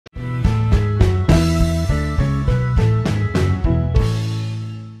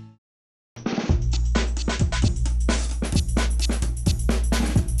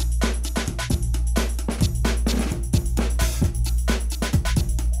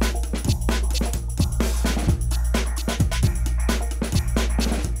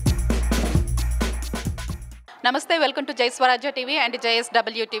నమస్తే welcome to జైస్వరాజ్య TV and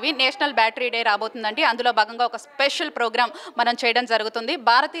JSW TV national battery day రాబోతుందండి. అందులో భాగంగా ఒక స్పెషల్ ప్రోగ్రామ్ మనం చేయడం జరుగుతుంది.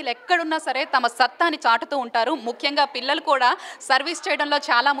 భారతీయులు ఎక్కడున్నా సరే తమ సత్తాని చాటుతూ ఉంటారు. ముఖ్యంగా పిల్లలు కూడా సర్వీస్ చేయడంలో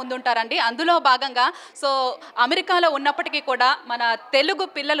చాలా ముందుంటారండి. అందులో భాగంగా అమెరికాలో ఉన్నప్పటికీ కూడా మన తెలుగు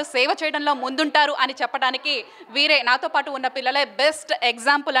పిల్లలు సేవ చేయడంలో ముందుంటారు అని చెప్పడానికి వీరే నాతో పాటు ఉన్న పిల్లలే బెస్ట్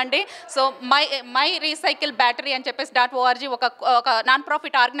ఎగ్జాంపుల్ అండి. సో మై రీసైకిల్ బ్యాటరీ అని చెప్పేసి .org ఒక నాన్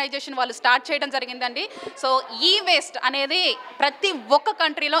ప్రాఫిట్ ఆర్గనైజేషన్ వాళ్ళు స్టార్ట్ చేయడం జరిగిందండి. సో ఈ వేస్ట్ అనేది ప్రతి ఒక్క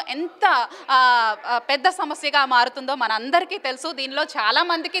కంట్రీలో ఎంత పెద్ద సమస్యగా మారుతుందో మనందరికీ తెలుసు. దీనిలో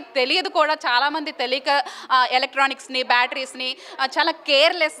చాలామందికి తెలియదు కూడా. చాలామంది తెలియక ఎలక్ట్రానిక్స్ని బ్యాటరీస్ని చాలా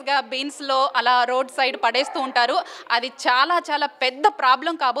కేర్లెస్గా బీన్స్లో అలా రోడ్ సైడ్ పడేస్తూ ఉంటారు. అది చాలా చాలా పెద్ద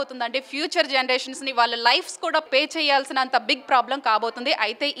ప్రాబ్లం కాబోతుందండి. ఫ్యూచర్ జనరేషన్స్ని వాళ్ళ లైఫ్స్ కూడా పే చేయాల్సినంత బిగ్ ప్రాబ్లం కాబోతుంది.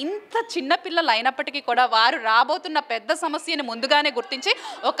 అయితే ఇంత చిన్నపిల్లలు అయినప్పటికీ కూడా వారు రాబోతున్న పెద్ద సమస్యని ముందుగానే గుర్తించి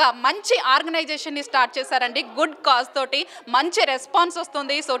ఒక మంచి ఆర్గనైజేషన్ని స్టార్ట్ చేశారండి. గుడ్ కాజ్ తోటి మంచి రెస్పాన్స్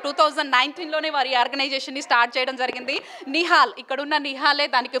వస్తుంది. సో 2019లోనే వారి ఆర్గనైజేషన్ని స్టార్ట్ చేయడం జరిగింది. నిహాల్, ఇక్కడున్న నిహాలే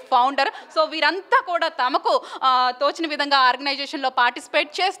దానికి ఫౌండర్. సో వీరంతా కూడా తమకు తోచిన విధంగా ఆర్గనైజేషన్లో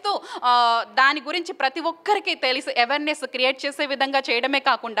పార్టిసిపేట్ చేస్తూ దాని గురించి ప్రతి ఒక్కరికి తెలిసి అవేర్నెస్ క్రియేట్ చేసే విధంగా చేయడమే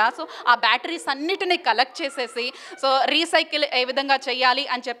కాకుండా సో ఆ బ్యాటరీస్ అన్నిటినీ కలెక్ట్ చేసేసి సో రీసైకిల్ ఏ విధంగా చేయాలి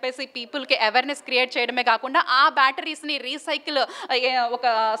అని చెప్పేసి పీపుల్కి అవేర్నెస్ క్రియేట్ చేయడమే కాకుండా ఆ బ్యాటరీస్ని రీసైకిల్ ఒక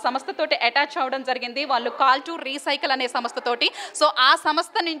సంస్థతోటి అటాచ్ అవ్వడం జరిగింది. వాళ్ళు కాల్ టు రీసైకిల్ అనే సంస్థతోటి. సో ఆ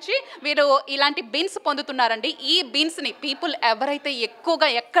సంస్థ నుంచి వీరు ఇలాంటి బిన్స్ పొందుతున్నారండి. ఈ బిన్స్ని పీపుల్ ఎవరైతే ఎక్కువగా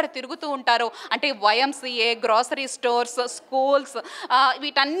ఎక్కడ తిరుగుతూ ఉంటారో అంటే YMCA, గ్రాసరీ స్టోర్స్, స్కూల్స్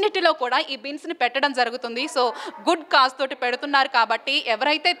వీటన్నిటిలో కూడా ఈ బిన్స్ని పెట్టడం జరుగుతుంది. సో గుడ్ కాజ్ తోటి పెడుతున్నారు కాబట్టి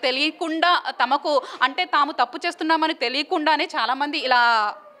ఎవరైతే తెలియకుండా తమకు అంటే తాము తప్పు చేస్తున్నామని తెలియకుండానే చాలామంది ఇలా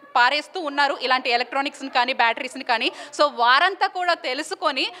పారేస్తూ ఉన్నారు ఇలాంటి ఎలక్ట్రానిక్స్ని కానీ బ్యాటరీస్ని కానీ. సో వారంతా కూడా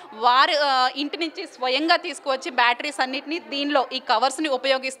తెలుసుకొని వారు ఇంటి నుంచి స్వయంగా తీసుకువచ్చి బ్యాటరీస్ అన్నిటినీ దీనిలో ఈ కవర్స్ని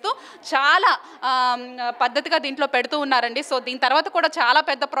ఉపయోగిస్తూ చాలా పద్ధతిగా దీంట్లో పెడుతూ ఉన్నారండి. సో దీని తర్వాత కూడా చాలా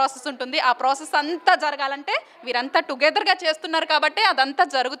పెద్ద ప్రాసెస్ ఉంటుంది. ఆ ప్రాసెస్ అంతా జరగాలంటే వీరంతా టుగెదర్గా చేస్తున్నారు కాబట్టి అదంతా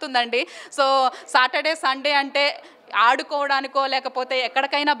జరుగుతుందండి. సో సాటర్డే సండే అంటే ఆడుకోవడానికో లేకపోతే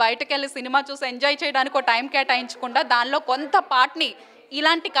ఎక్కడికైనా బయటకు వెళ్ళి సినిమా చూసి ఎంజాయ్ చేయడానికో టైం కేటాయించకుండా దానిలో కొంత పార్ట్ని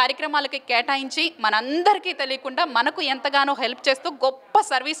ఇలాంటి కార్యక్రమాలకి కేటాయించి మనందరికీ తెలియకుండా మనకు ఎంతగానో హెల్ప్ చేస్తూ గొప్ప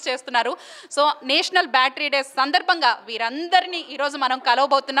సర్వీస్ చేస్తున్నారు. సో నేషనల్ బ్యాటరీ డే సందర్భంగా వీరందరినీ ఈరోజు మనం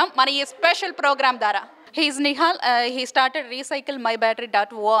కలవబోతున్నాం మన ఈ స్పెషల్ ప్రోగ్రామ్ ద్వారా. He's Nihal. He started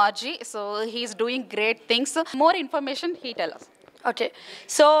recyclemybattery.org. So he's doing great things. More information he tell us. Okay,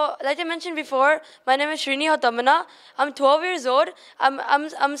 so like I mentioned before, my name is Srini Tamana. I'm 12 years old.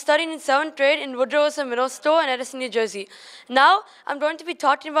 I'm studying in 7th grade in Woodrow Wilson Middle School in Edison, New Jersey. Now I'm going to be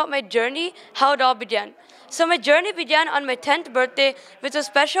talking about my journey, how it all began. So my journey began on my 10th birthday, which was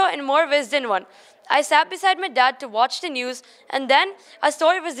special in more ways than one. I sat beside my dad to watch the news, and then a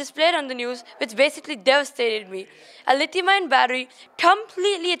story was displayed on the news which basically devastated me. A lithium-ion battery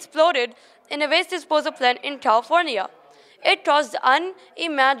completely exploded in a waste disposal plant in California. It caused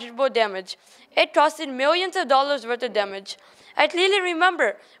unimaginable damage. It costed millions of dollars worth of damage. I clearly remember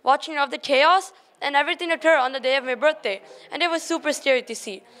watching all the chaos and everything occur on the day of my birthday, and it was super scary to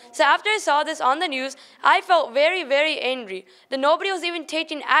see. So after I saw this on the news, I felt very, very angry that nobody was even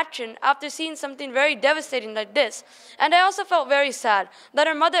taking action after seeing something very devastating like this. And I also felt very sad that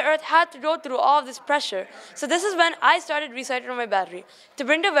our Mother Earth had to go through all of this pressure. So this is when I started recycling my battery, to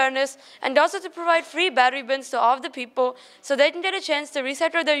bring awareness and also to provide free battery bins to all of the people so they can get a chance to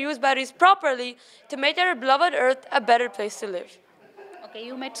recycle their used batteries properly to make our beloved Earth a better place to live. Okay,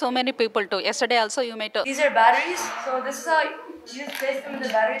 you met so many people too. Yesterday also you met. These are batteries, so this is how you just place them in the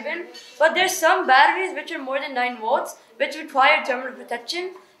battery bin. But there's some batteries which are more than 9 volts, which require thermal protection.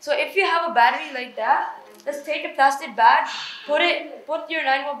 So if you have a battery like that, let's take a plastic bag, put your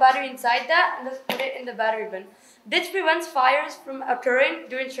 9-volt battery inside that, and let's put it in the battery bin. This prevents fires from occurring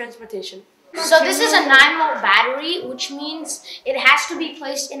during transportation. So this is a 9-volt battery, which means it has to be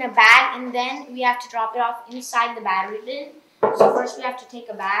placed in a bag, and then we have to drop it off inside the battery bin. So first we have to take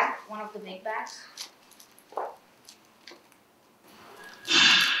a bag, one of the big bags.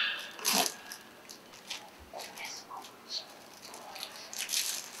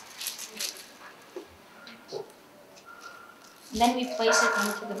 And then we place it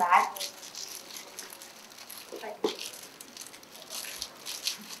into the bag.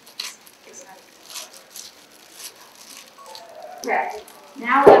 Okay.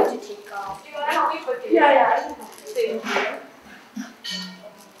 Now we have to take off.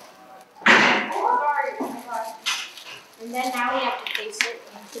 And then now we have to place it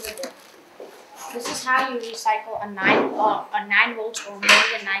into the bin. This is how you recycle a 9 volts or more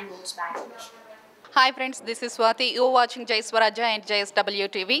than 9 volts battery. Hi friends, this is Swati. You're watching JAISWARAAJYA and JSW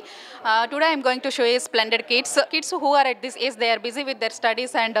TV. Today I'm going to show you splendid kids. Kids who are at this age, they are busy with their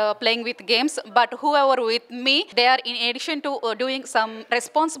studies and playing with games. But whoever with me, they are in addition to doing some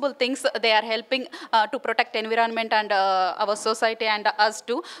responsible things, they are helping to protect environment and our society and us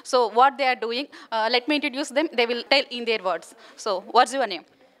too. So what they are doing, let me introduce them. They will tell in their words. So what's your name?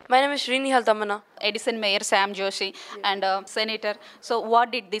 My name is Srinihal Tamana. Edison Mayor Sam Joshi and Senator. So what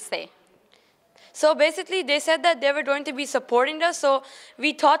did they say? So basically, they said that they were going to be supporting us. So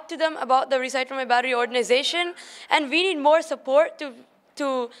we talked to them about the Recycle My Battery organization, and we need more support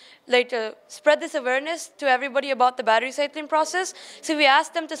to spread this awareness to everybody about the battery recycling process. So we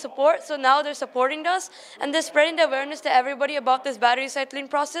asked them to support. So now they're supporting us, and they're spreading the awareness to everybody about this battery recycling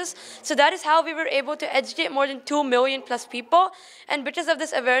process. So that is how we were able to educate more than 2 million plus people. And because of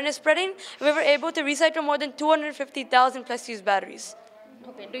this awareness spreading, we were able to recycle more than 250,000 plus used batteries.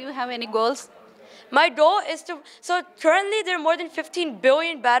 Okay. Do you have any goals? My goal is to, so currently there are more than 15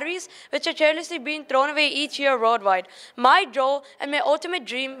 billion batteries which are carelessly being thrown away each year worldwide. My goal and my ultimate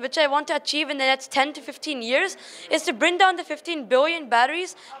dream, which I want to achieve in the next 10 to 15 years, is to bring down the 15 billion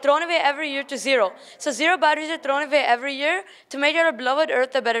batteries thrown away every year to zero. So 0 batteries are thrown away every year to make our beloved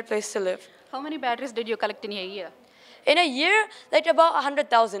Earth a better place to live. How many batteries did you collect in a year? In a year, like about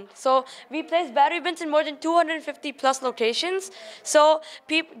 100,000. So we place battery bins in more than 250 plus locations. So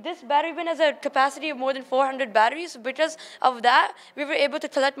this battery bin has a capacity of more than 400 batteries. Because of that, we were able to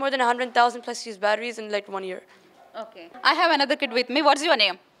collect more than 100,000 plus used batteries in like 1 year. Okay. I have another kid with me. What's your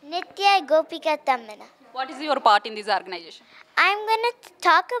name? Nitya Gopika Tammana. What is your part in this organization? I'm going to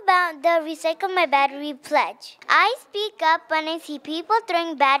talk about the Recycle My Battery pledge. I speak up when I see people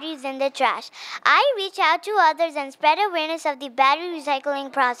throwing batteries in the trash. I reach out to others and spread awareness of the battery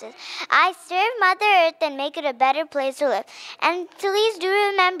recycling process. I serve Mother Earth and make it a better place to live. And please do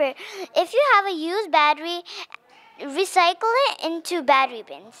remember, if you have a used battery, recycle it into battery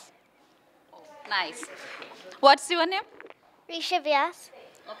bins. Nice. What's your name? Risha Vyas.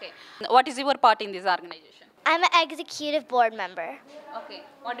 Okay. What is your part in this organization? I'm an executive board member. Okay.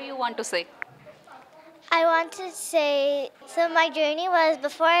 What do you want to say? I want to say, so my journey was,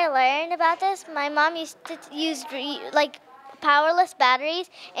 before I learned about this, my mom used to use powerless batteries,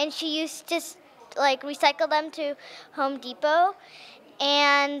 and she used to recycle them to Home Depot.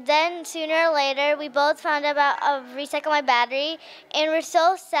 And then sooner or later, we both found out about Recycle My Battery, and we're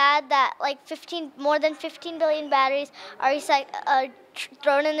so sad that more than 15 billion batteries are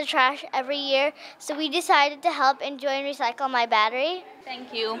thrown in the trash every year. So we decided to help and join Recycle My Battery.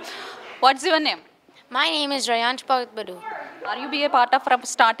 Thank you. What's your name? My name is Rayansh Badu. Are you be a part of from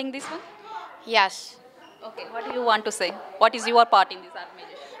starting this one? Yes. Okay. What do you want to say? What is your part in this organization?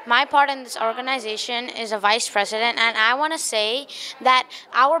 My part in this organization is a vice president, and I want to say that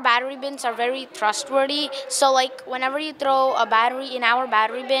our battery bins are very trustworthy. So whenever you throw a battery in our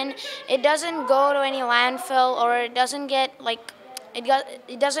battery bin, it doesn't go to any landfill, or it doesn't get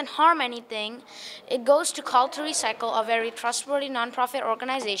it doesn't harm anything. It goes to Call to Recycle, a very trustworthy nonprofit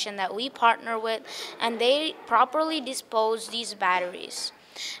organization that we partner with, and they properly dispose these batteries.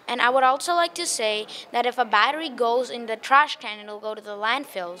 And I would also like to say that if a battery goes in the trash can, it will go to the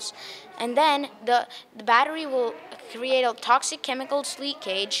landfills. And then the battery will create a toxic chemicals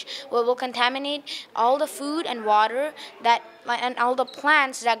leakage, where will contaminate all the food and water and all the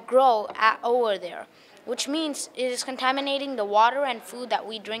plants that grow over there, which means it is contaminating the water and food that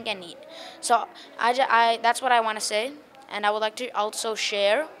we drink and eat. So that's what I want to say. And I would like to also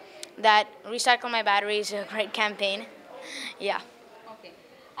share that Recycle My Battery is a great campaign. Yeah.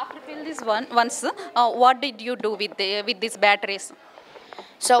 After fill this once, what did you do with these batteries?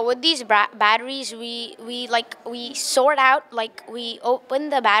 So with these batteries, we sort out, we open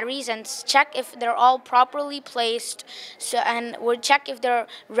the batteries and check if they're all properly placed. And we'll check if they're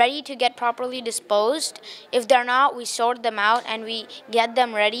ready to get properly disposed. If they're not, we sort them out and we get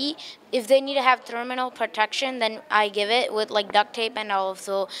them ready. If they need to have thermal protection, then I give it with duct tape and all of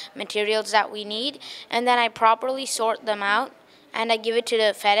the materials that we need. And then I properly sort them out, and I give it to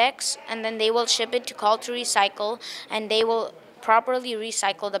the FedEx, and then they will ship it to Call to Recycle, and they will properly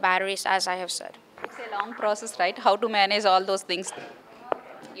recycle the batteries, as I have said. It's a long process, right? How to manage all those things?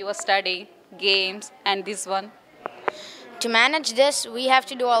 Your study, games, and this one? To manage this, we have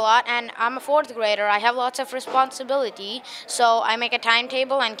to do a lot, and I'm a 4th grader. I have lots of responsibility, so I make a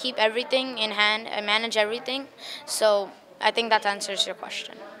timetable and keep everything in hand. I manage everything, so I think that answers your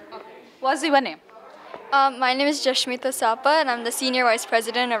question. What's your name? My name is Jashmita Sapa, and I'm the Senior Vice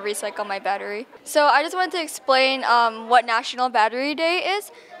President of Recycle My Battery. So I just wanted to explain what National Battery Day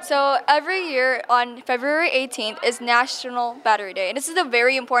is. So every year on February 18th is National Battery Day. And this is a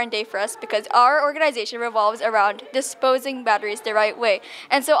very important day for us because our organization revolves around disposing batteries the right way.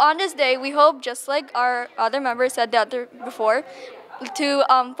 And so on this day, we hope, just like our other members said before, to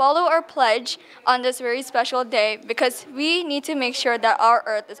follow our pledge on this very special day because we need to make sure that our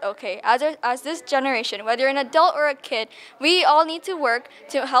Earth is okay. As this generation, whether you're an adult or a kid, we all need to work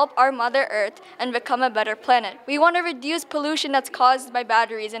to help our Mother Earth and become a better planet. We want to reduce pollution that's caused by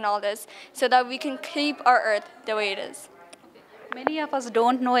batteries and all this so that we can keep our Earth the way it is. Many of us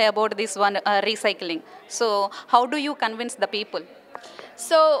don't know about this one recycling. So how do you convince the people?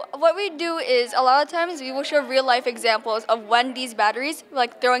 So what we do is a lot of times we will show real life examples of when these batteries,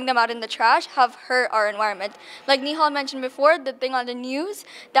 like throwing them out in the trash, have hurt our environment. Like Nihal mentioned before, the thing on the news,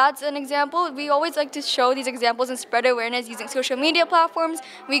 that's an example. We always like to show these examples and spread awareness using social media platforms.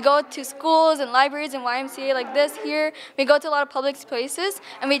 We go to schools and libraries and YMCA like this here. We go to a lot of public places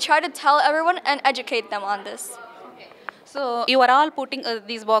and we try to tell everyone and educate them on this. So you are all putting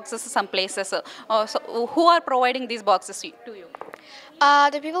these boxes some places. So who are providing these boxes to you?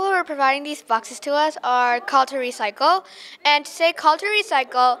 The people who are providing these boxes to us are Call to Recycle. And to say Call to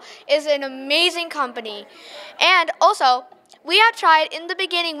Recycle is an amazing company. And also, we have tried in the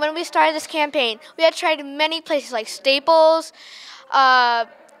beginning when we started this campaign, we had tried many places like Staples, Home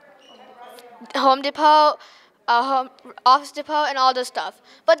Depot, Office Depot, and all this stuff.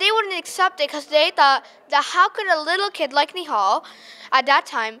 But they wouldn't accept it because they thought that how could a little kid like Nihal at that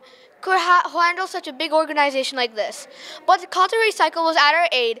time could handle such a big organization like this. But the Call to Recycle was at our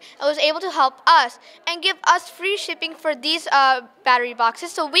aid and was able to help us and give us free shipping for these battery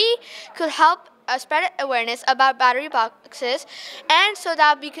boxes so we could help spread awareness about battery boxes and so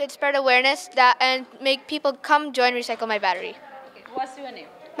that we could spread awareness and make people come join Recycle My Battery. Okay. What's your name?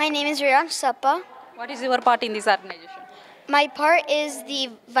 My name is Riyan Sapa. What is your part in this organization? My part is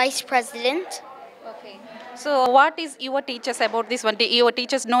the vice president. Okay. So what is your teachers about this one? Do your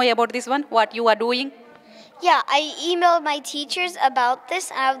teachers know about this one? What you are doing? Yeah, I emailed my teachers about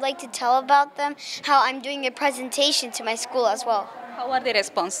this and I would like to tell about them how I'm doing a presentation to my school as well. How are the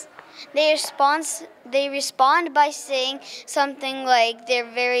response? They respond by saying something like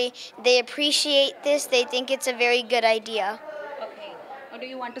they appreciate this, they think it's a very good idea. Okay. Or do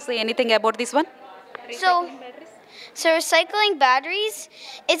you want to say anything about this one? So recycling batteries,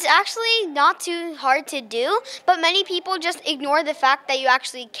 it's actually not too hard to do, but many people just ignore the fact that you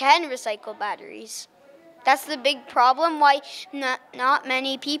actually can recycle batteries. That's the big problem why not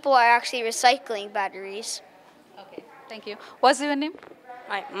many people are actually recycling batteries. Okay, thank you. What's your name?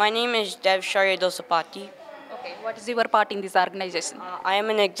 Hi, my name is Dev Sharya Dosapati. Okay, what is your part in this organization? I am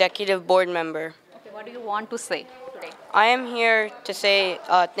an executive board member. Okay, what do you want to say today? I am here to say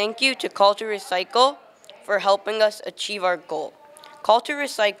thank you to Call to Recycle for helping us achieve our goal. Call to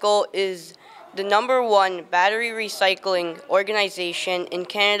Recycle is the #1 battery recycling organization in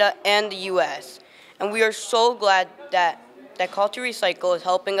Canada and the US. And we are so glad that Call to Recycle is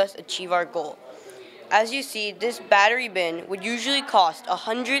helping us achieve our goal. As you see, this battery bin would usually cost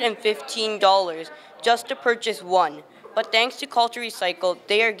 $115 just to purchase one. But thanks to Call to Recycle,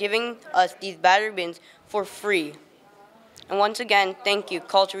 they are giving us these battery bins for free. And once again, thank you,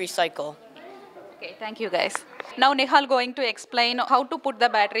 Call to Recycle. Okay, thank you guys. Now Nihal going to explain how to put the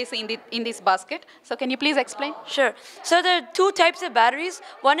batteries in this basket. So can you please explain? Sure. So there are two types of batteries.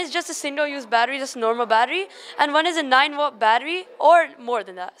 One is just a single-use battery, just a normal battery, and one is a 9-volt battery or more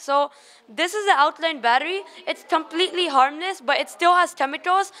than that. So this is the outline battery. It's completely harmless, but it still has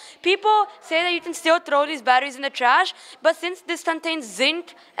chemicals. People say that you can still throw these batteries in the trash, but since this contains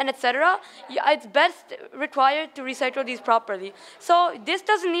zinc and etc., it's best required to recycle these properly. So this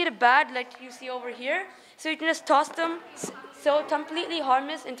doesn't need a bag like you see over here. So you can just toss them so completely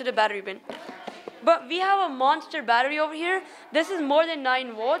harmless into the battery bin. But we have a monster battery over here. This is more than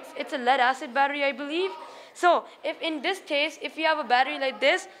 9 volts. It's a lead acid battery, I believe. So if in this case, if you have a battery like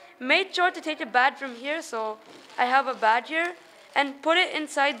this, make sure to take a badge from here. So I have a badge here and put it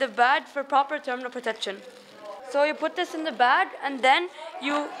inside the bag for proper terminal protection. So you put this in the bag and then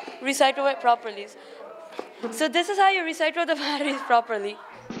you recycle it properly. So this is how you recycle the batteries properly.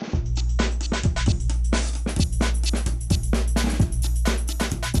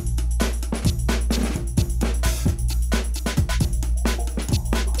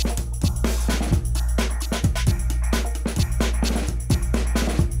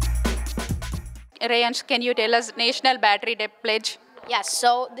 Rayansh, can you tell us National Battery Day pledge? Yes,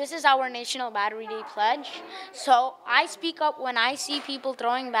 so this is our National Battery Day pledge. So I speak up when I see people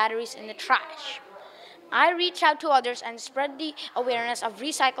throwing batteries in the trash. I reach out to others and spread the awareness of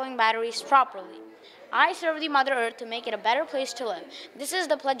recycling batteries properly. I serve the Mother Earth to make it a better place to live. This is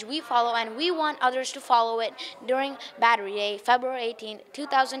the pledge we follow, and we want others to follow it during Battery Day, February 18,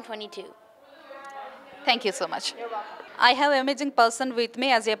 2022. Thank you so much. I have an amazing person with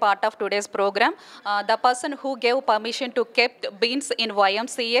me as a part of today's program. The person who gave permission to keep beans in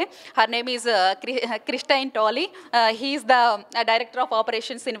YMCA. Her name is Christine Tolley. He is the Director of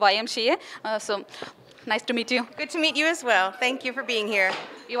Operations in YMCA. So nice to meet you. Good to meet you as well. Thank you for being here.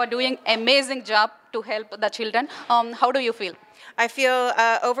 You are doing amazing job to help the children. How do you feel? I feel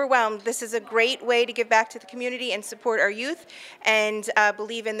overwhelmed. This is a great way to give back to the community and support our youth and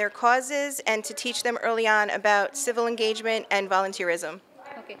believe in their causes and to teach them early on about civil engagement and volunteerism.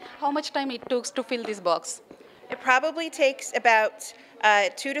 Okay. How much time it took to fill this box? It probably takes about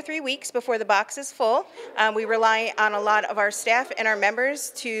 2 to 3 weeks before the box is full. We rely on a lot of our staff and our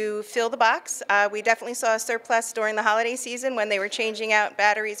members to fill the box. We definitely saw a surplus during the holiday season when they were changing out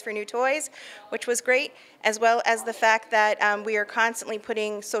batteries for new toys, which was great, as well as the fact that we are constantly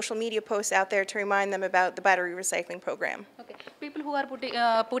putting social media posts out there to remind them about the battery recycling program. Okay. People who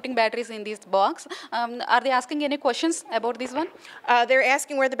are putting batteries in this box, are they asking any questions about this one? They're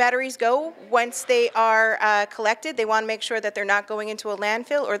asking where the batteries go once they are collected. They want to make sure that they're not going into a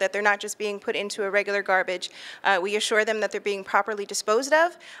landfill or that they're not just being put into a regular garbage. We assure them that they're being properly disposed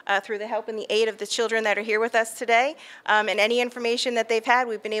of through the help and the aid of the children that are here with us today. And any information that they've had,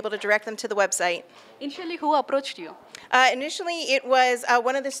 we've been able to direct them to the website. Initially, who approached you? Initially, it was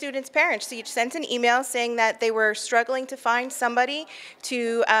one of the students' parents. He sent an email saying that they were struggling to find somebody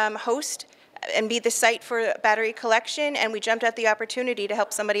to host and be the site for battery collection, and we jumped at the opportunity to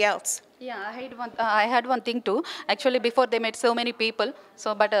help somebody else. Yeah, I had one thing too. Actually, before they met so many people,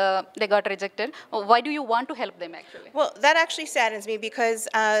 but they got rejected. Why do you want to help them actually? Well, that actually saddens me because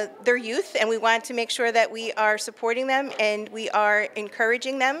they're youth, and we want to make sure that we are supporting them and we are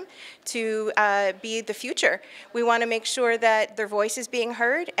encouraging them to be the future. We want to make sure that their voice is being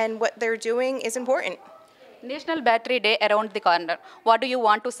heard and what they're doing is important. National Battery Day around the corner. What do you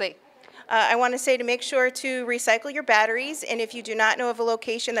want to say? I want to say to make sure to recycle your batteries, and if you do not know of a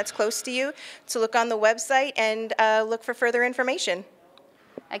location that's close to you, to look on the website and look for further information.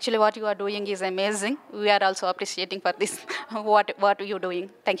 Actually, what you are doing is amazing. We are also appreciating for this, what you are doing.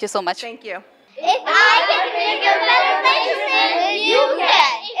 Thank you so much. Thank you. If I can make a better place to live, you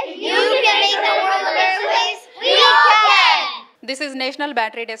can. If you can make the world a better place, we all can. This is National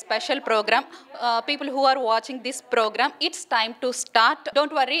Battery Day special program. People who are watching this program, it's time to start.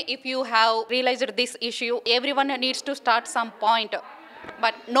 Don't worry if you have realized this issue. Everyone needs to start some point.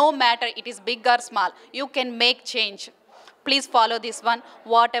 But no matter it is big or small, you can make change. Please follow this one,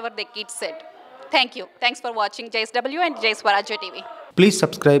 whatever the kids said. Thank you. Thanks for watching JSW and JAISWARAAJYA TV. Please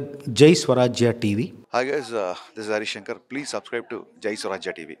subscribe JAISWARAAJYA TV. Hi guys, this is Hari Shankar. Please subscribe to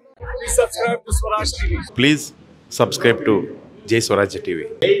JAISWARAAJYA TV. Please subscribe to Swaraj TV. Please subscribe to JAISWARAAJYA TV.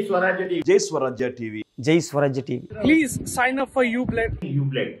 JAISWARAAJYA TV. JAISWARAAJYA TV. JAISWARAAJYA TV. Please sign up for UBLED.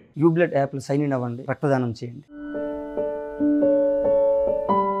 UBLED app లో sign in అవ్వండి, రక్తదానం చేయండి.